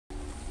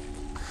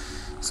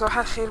صباح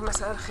الخير،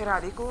 مساء الخير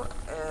عليكم.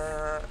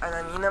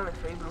 انا مينا من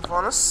فريق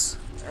بروفانس.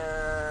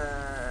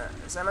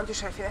 زي ما انتم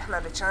شايفين احنا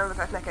التشانل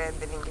بتاعتنا كانت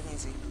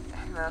بالانجليزي.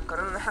 احنا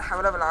قررنا ان احنا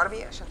نحولها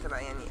بالعربي عشان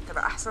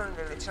تبقى احسن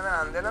للتشانل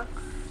عندنا،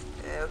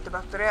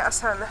 وتبقى بطريقه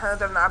اسهل ان احنا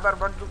نقدر نعبر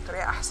برضو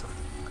بطريقه احسن.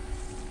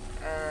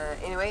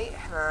 anyway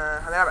احنا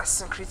هنلعب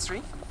Assassin's Creed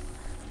 3.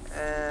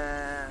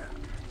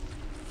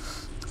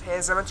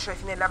 هي زي ما انتم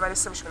شايفين اللعبه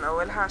لسه مش من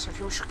اولها عشان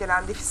في مشكله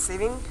عندي في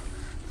السيفنج،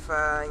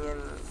 فيعني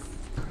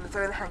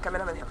نضطر ان احنا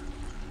نكملها من هنا.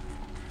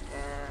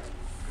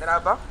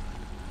 نلعب بقى.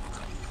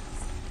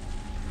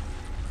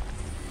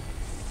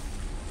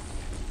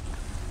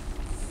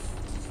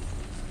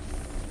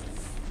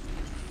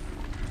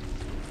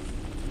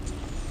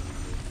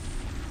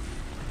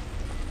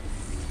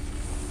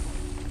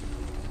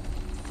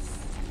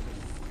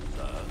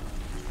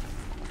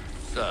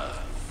 Sir,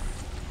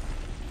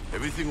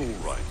 everything all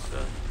right,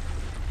 sir?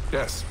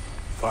 Yes,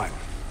 fine.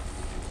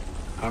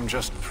 I'm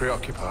just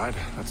preoccupied,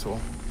 that's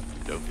all.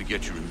 Don't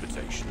forget your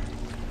invitation.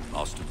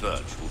 Master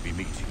Birch will be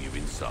meeting you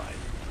inside.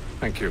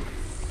 Thank you.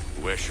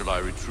 Where shall I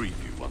retrieve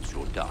you once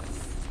you're done?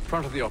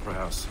 Front of the Opera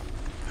House.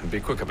 And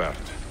be quick about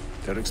it.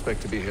 Don't expect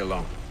to be here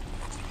long.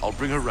 I'll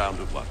bring her round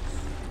at once.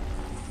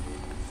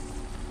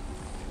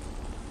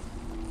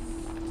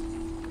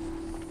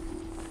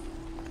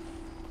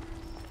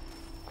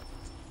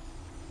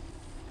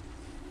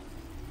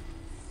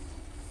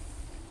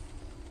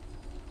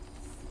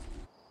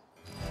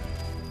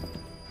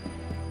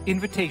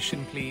 Invitation,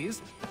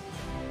 please.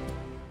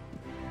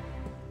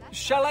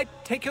 Shall I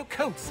take your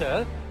coat, sir?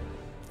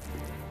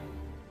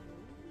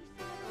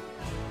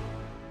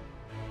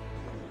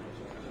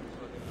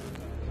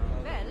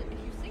 Well, if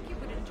you think you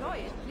would enjoy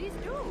it, please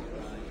do.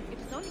 It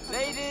is only for...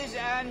 Ladies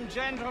and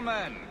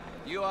gentlemen,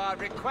 you are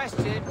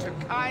requested to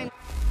kindly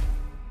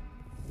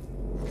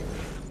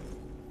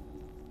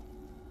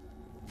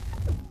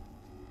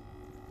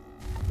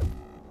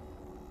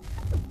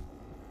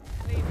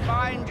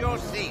find your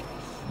seats.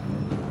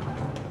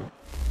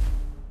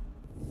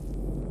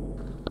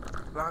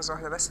 لحظة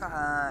واحدة بس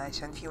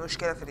عشان في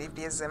مشكلة في ال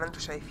FPS زي ما انتوا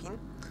شايفين،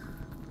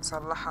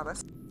 نصلحها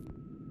بس.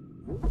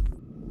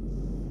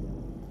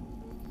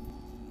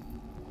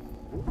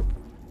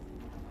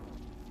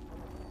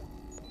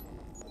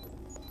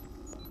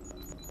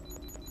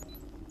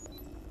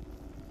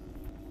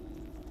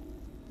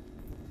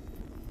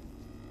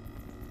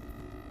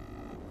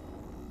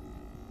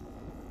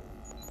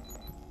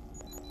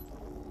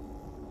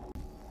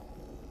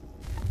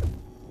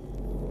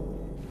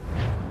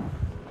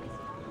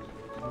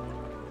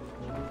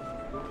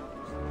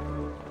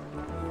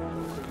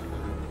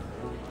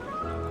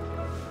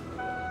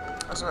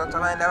 أظن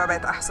طبعا اللعبة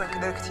بقت أحسن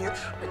كده بكتير.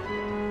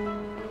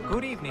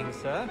 Good evening,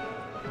 sir.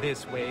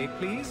 This way,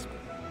 please.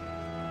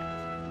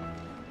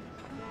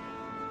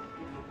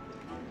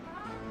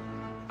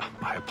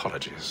 My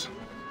apologies.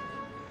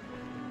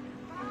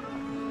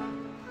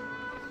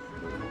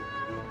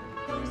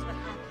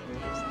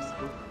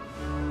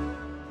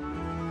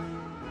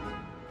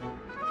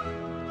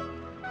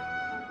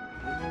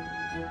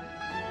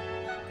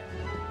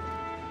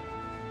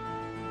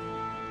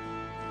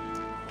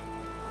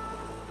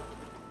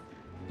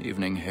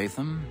 Evening,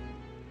 Haytham.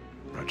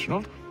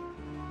 Reginald?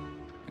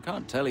 I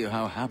can't tell you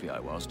how happy I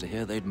was to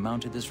hear they'd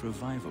mounted this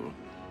revival.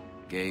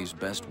 Gay's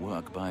best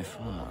work by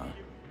far.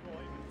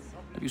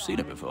 Have you seen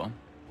it before?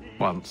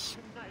 Once.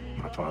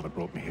 My father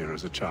brought me here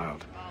as a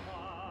child.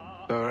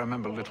 Though I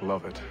remember little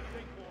of it.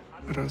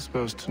 I don't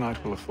suppose tonight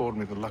will afford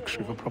me the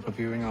luxury of a proper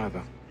viewing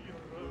either.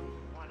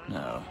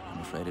 No,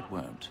 I'm afraid it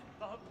won't.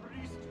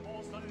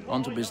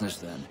 On to business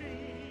then.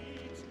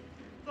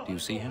 Do you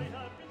see him?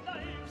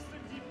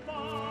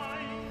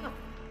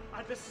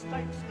 The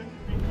statesman,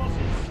 because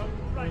he's so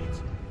great,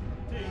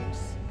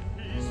 thinks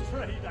his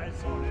trade as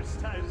honest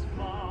as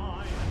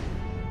mine.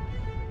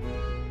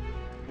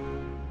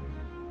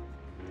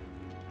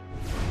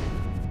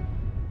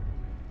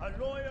 A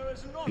lawyer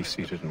is not. He's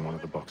seated in one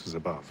of the boxes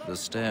above. The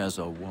stairs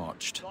are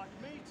watched.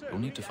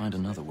 We'll need to find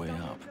another way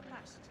up.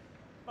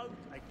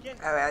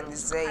 يعني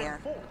ازاي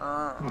يعني؟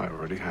 I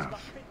already have.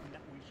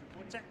 We should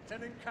protect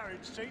and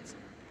encourage cheats,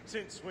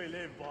 since we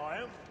live by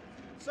them.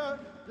 Sir,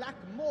 Black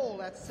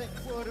Mall at set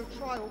word of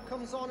trial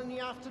comes on in the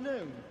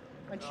afternoon,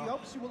 and she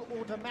hopes you will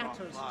order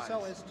matters so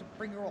as to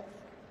bring her off.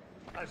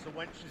 As the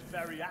wench is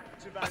very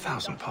active.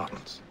 1,000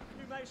 pardons.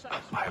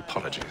 My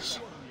apologies.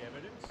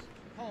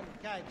 Tom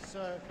Gag,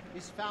 sir,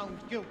 is found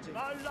guilty.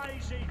 No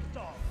lazy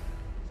dog.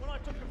 When I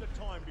took him the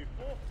time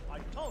before, I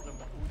told him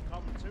what it would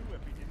come to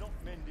if he did not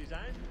mend his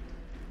hand.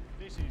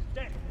 This is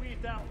death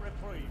without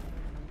reprieve.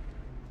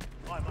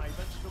 I may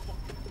mention the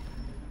book.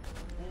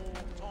 Poor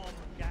Tom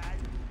Gag.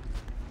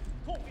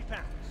 £40.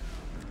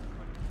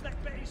 Let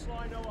Betty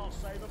Sly know I'll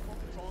save her from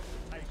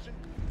transportation.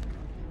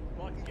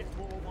 I can get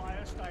more by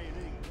her staying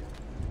in England.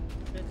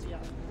 Betty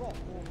has brought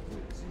more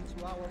goods into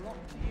our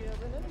lot here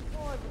than any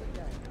private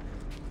gang.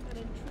 And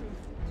in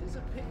truth, it is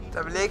a pity.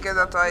 طب ليه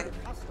كده طيب؟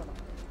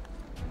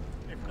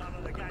 If none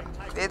of the gang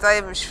take ليه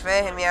طيب مش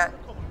فاهم يعني؟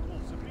 common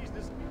course of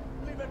business,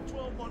 leave her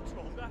 12 months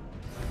longer.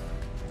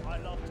 I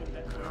love to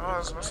let her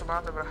خلاص بصوا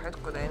بعض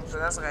براحتكم، ده انتوا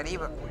ناس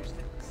غريبة.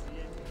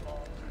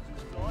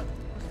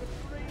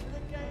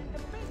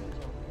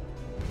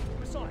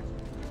 Besides,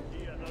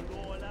 here the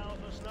law allows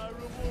us no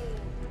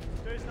reward.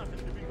 There's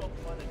nothing to be got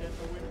by the death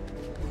of women,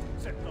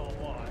 except our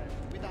wives.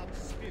 Without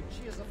dispute,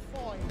 she is a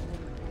fine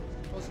woman.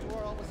 Because to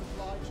her I was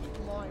obliged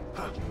to my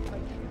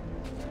education.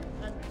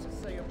 And to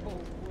say a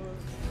bold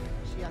word,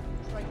 she hath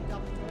trained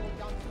up more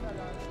young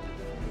fellows to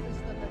the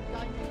wisdom and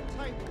gaming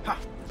table. Ha!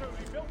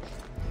 Truly built,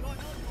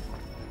 like us.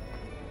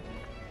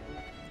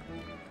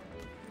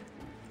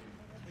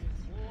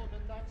 More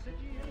than that, said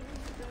you,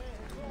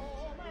 there's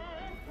all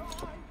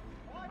mankind.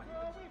 Like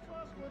where we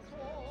first were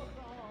taught,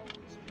 thou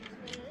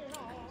men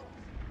are.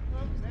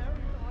 The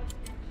very life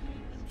you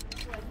keep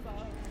when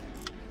both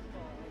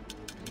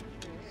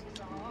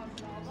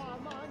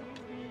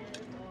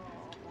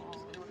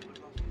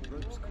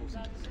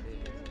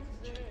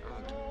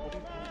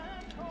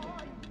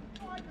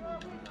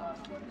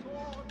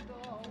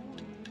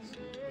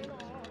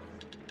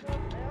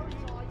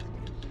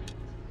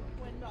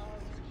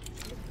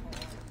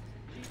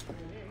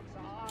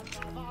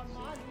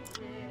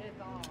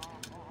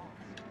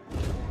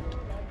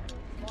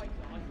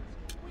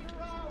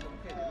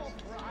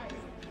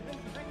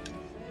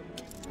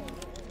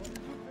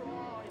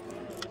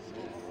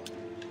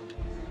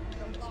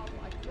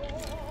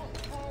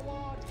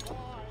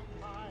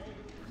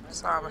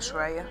صعبة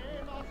شوية.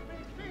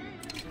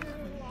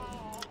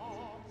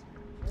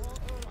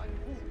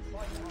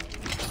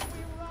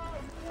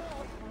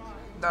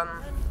 done.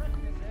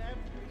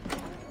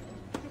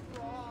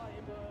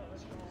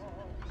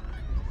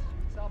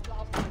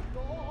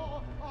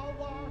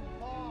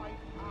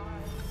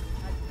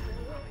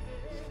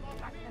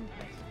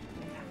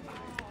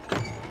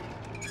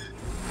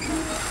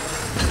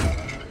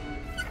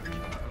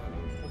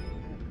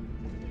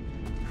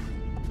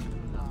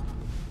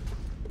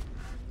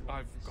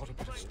 I've got a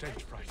bit of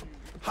stage fright.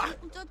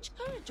 Dodge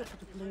courage up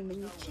with a bloom in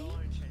your cheek.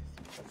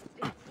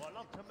 Well, I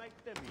love to make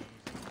them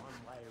easy one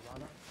way or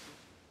other.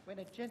 When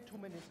a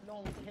gentleman is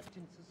long kept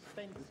in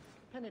suspense,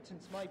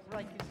 penitence may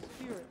break his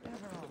spirit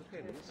ever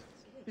after.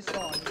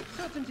 Besides,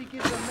 certainty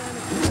gives a man a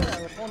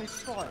clear upon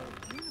his trial,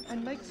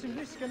 and makes him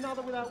risk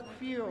another without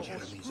fear or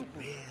scruple.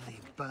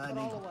 But I'll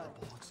allow,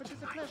 but it's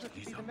a pleasure to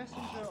be the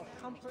messenger of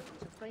comfort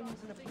to friends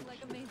and affliction.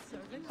 Like a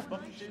maidservant.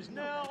 But it is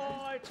now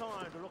high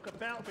time to look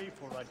about me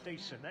for a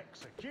decent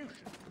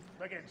execution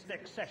against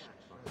next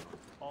sessions.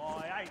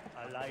 I ain't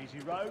a lazy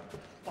rogue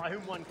by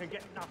whom one can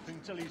get nothing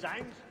till he's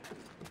hanged.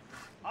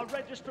 A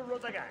register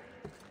of the gang.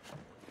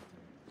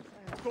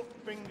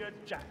 Crook-fingered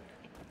Jack.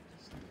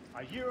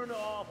 A year and a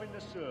half in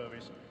the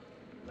service.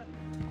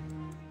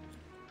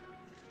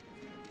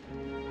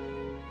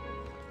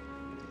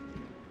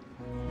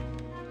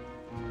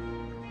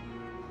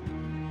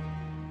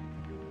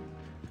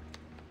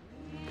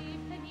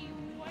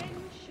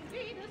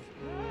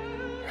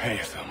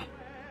 Haytham.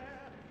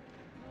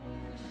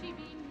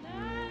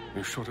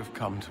 You should have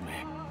come to me.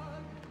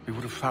 We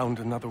would have found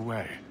another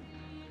way.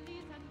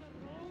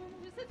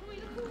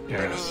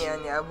 Yes,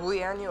 يعني أبوي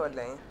يعني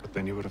ولا إيه؟ but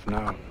then you would have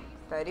known.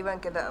 تقريبا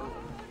كده أبوي.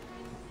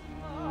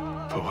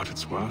 For what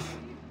it's worth,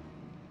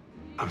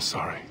 I'm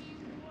sorry.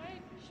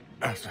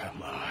 As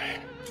am I.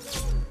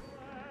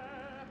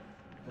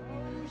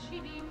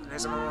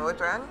 لازم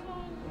أموته يعني؟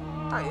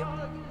 طيب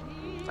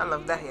يلا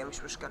في داهية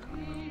مش مشكلة.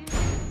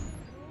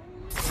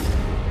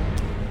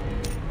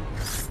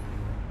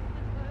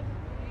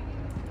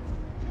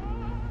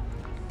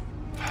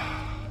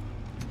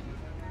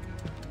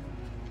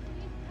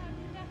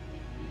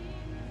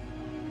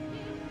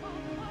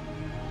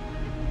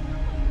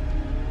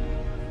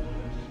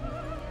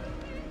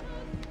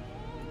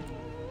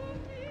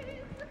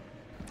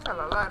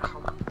 يلا الله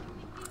يرحمه.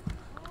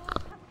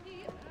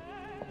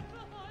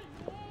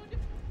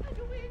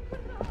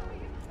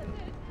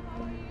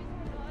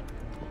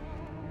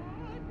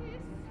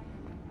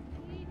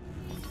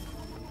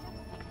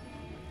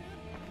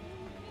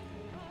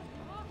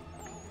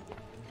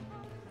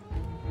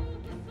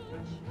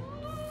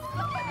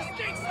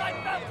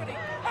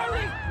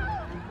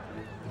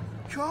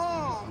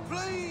 Come,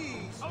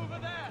 please! Over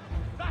there!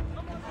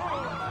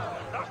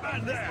 That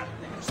man there!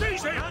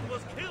 Seize him! Man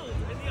was killed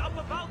in the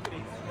upper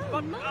balcony.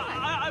 But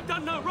I've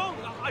done no wrong.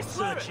 I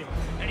swear Search it. him.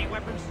 Any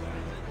weapons?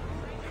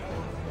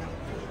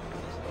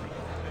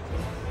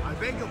 I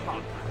beg your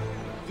pardon.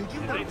 Did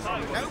you know? They tie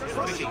No, us.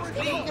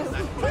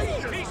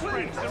 please, Peace,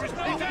 friends. There is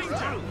no danger.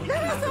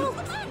 That is all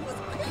the man was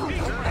killed.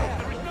 Peace, friends.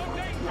 There is no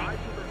danger.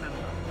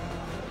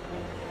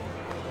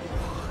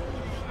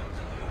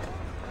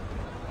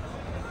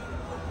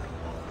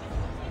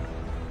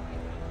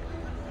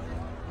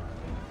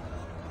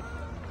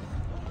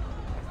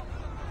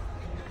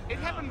 It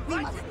happened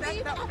right must at that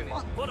leave at balcony.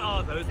 once. What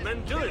are those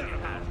men doing?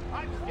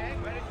 I'm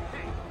scared where it's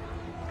heading.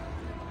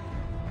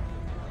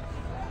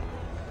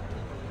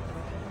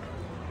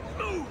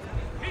 Move!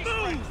 Peace,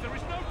 friends. There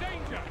is no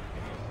danger.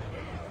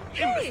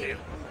 Hey!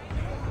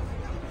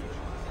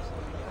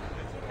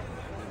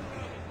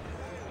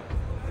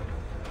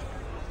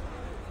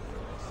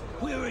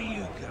 Where are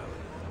you going?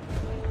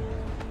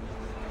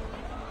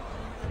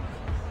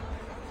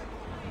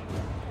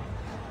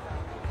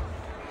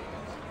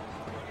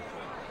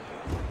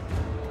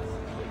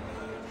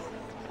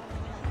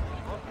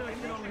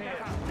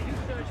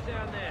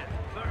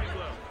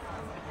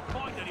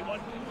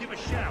 give a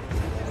shout.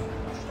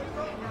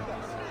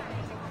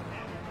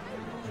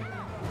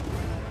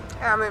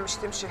 يا عم مش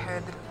تمشي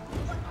حادر،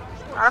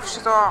 معرفش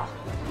تقع.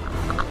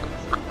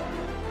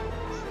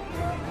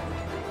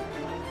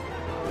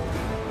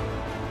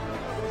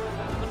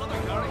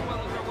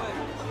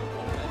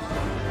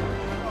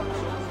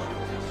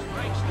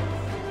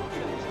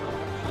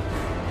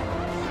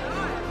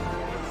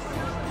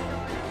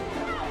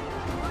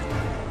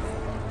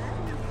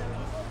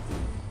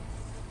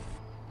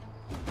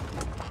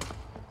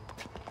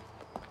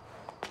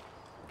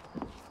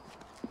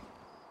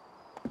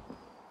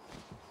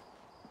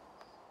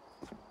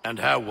 And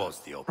how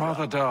was the opera?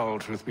 Rather dull,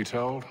 truth be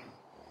told.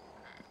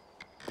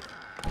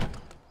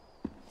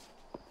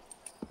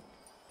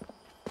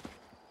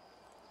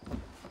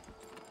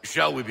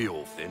 Shall we be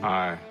off then?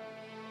 Aye.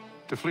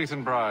 To Fleet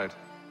and Bride.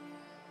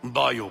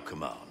 By your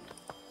command.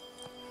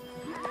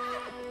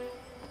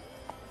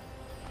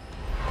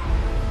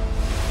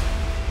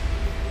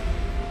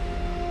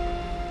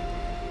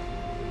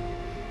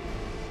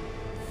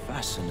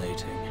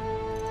 Fascinating.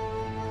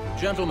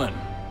 Gentlemen,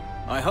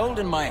 I hold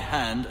in my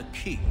hand a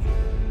key.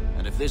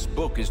 And if this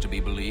book is to be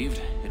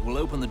believed, it will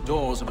open the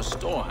doors of a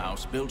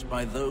storehouse built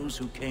by those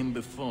who came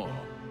before.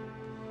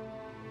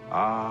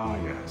 Ah,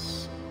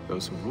 yes.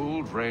 Those who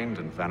ruled, reigned,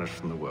 and vanished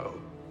from the world.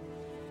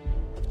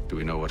 Do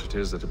we know what it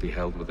is that will be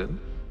held within?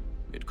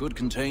 It could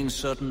contain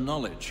certain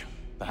knowledge.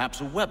 Perhaps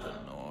a weapon,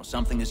 or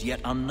something as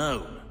yet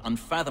unknown,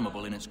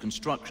 unfathomable in its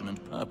construction and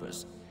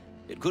purpose.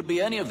 It could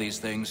be any of these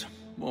things,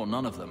 or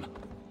none of them.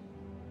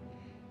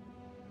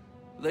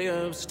 They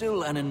are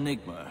still an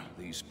enigma,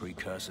 these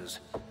precursors.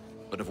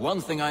 But of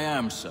one thing I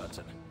am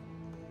certain.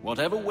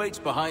 Whatever waits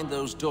behind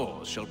those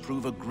doors shall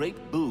prove a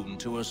great boon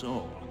to us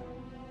all.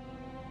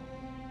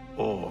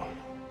 Or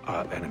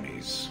our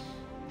enemies,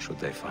 should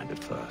they find it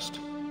first.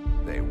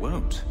 They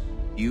won't.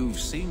 You've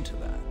seen to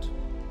that.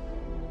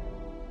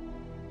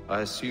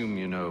 I assume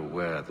you know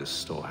where this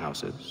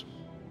storehouse is?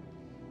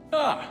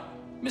 Ah,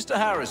 Mr.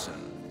 Harrison.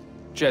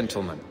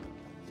 Gentlemen,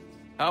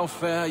 How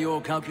fare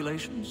your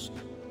calculations?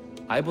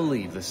 I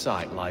believe the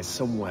site lies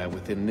somewhere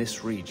within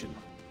this region.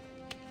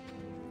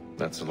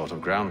 That's a lot of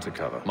ground to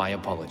cover. My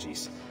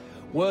apologies.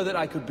 Were that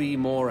I could be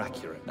more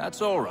accurate.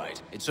 That's all right.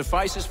 It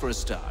suffices for a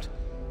start.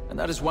 And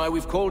that is why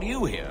we've called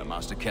you here,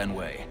 Master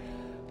Kenway.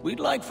 We'd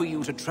like for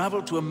you to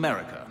travel to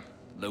America,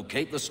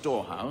 locate the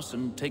storehouse,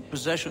 and take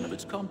possession of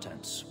its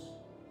contents.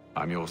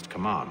 I'm yours to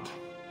command,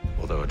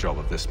 although a job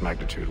of this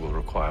magnitude will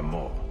require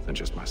more than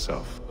just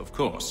myself. Of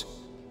course.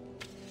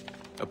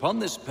 Upon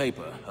this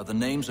paper are the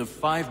names of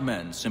 5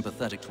 men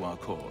sympathetic to our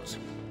cause.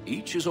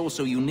 Each is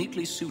also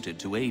uniquely suited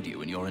to aid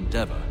you in your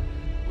endeavor.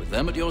 With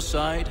them at your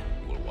side,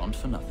 you will want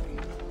for nothing.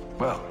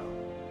 Well,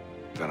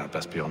 then I'd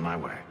best be on my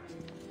way.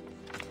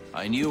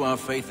 I knew our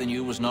faith in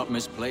you was not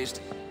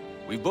misplaced.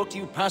 We've booked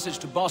you passage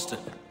to Boston.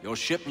 Your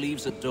ship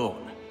leaves at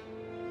dawn.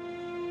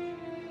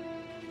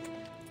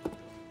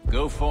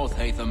 Go forth,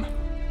 Hatham,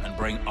 and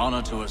bring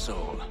honor to us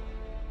all.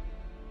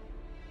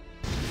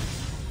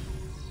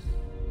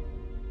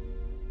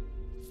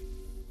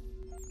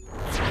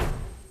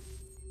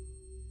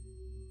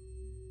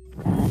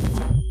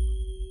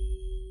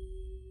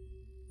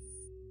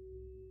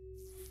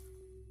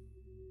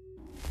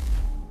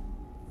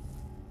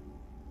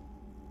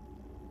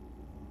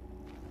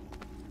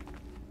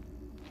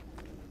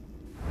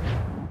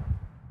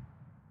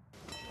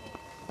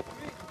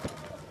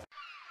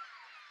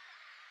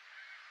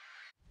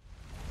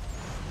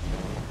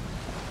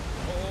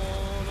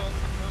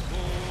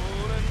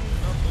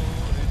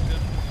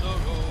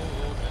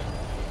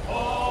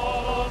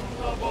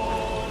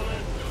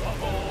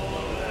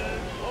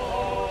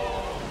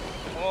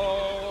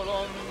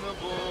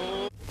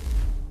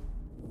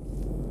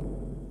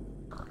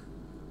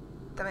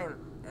 تمام.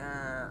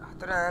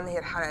 هضطر انهي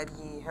الحلقة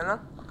دي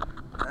هنا.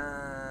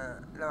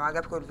 لو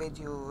عجبكم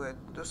الفيديو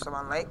دوس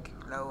طبعا لايك.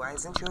 لو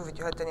عايزين تشوفوا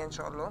فيديوهات تانية ان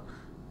شاء الله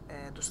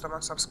دوس طبعا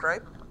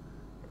سبسكرايب.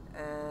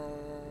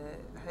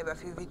 هيبقى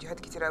فيه فيديوهات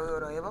كتير اوي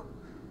قريبة.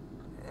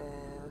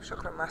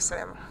 شكرا، مع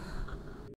السلامة.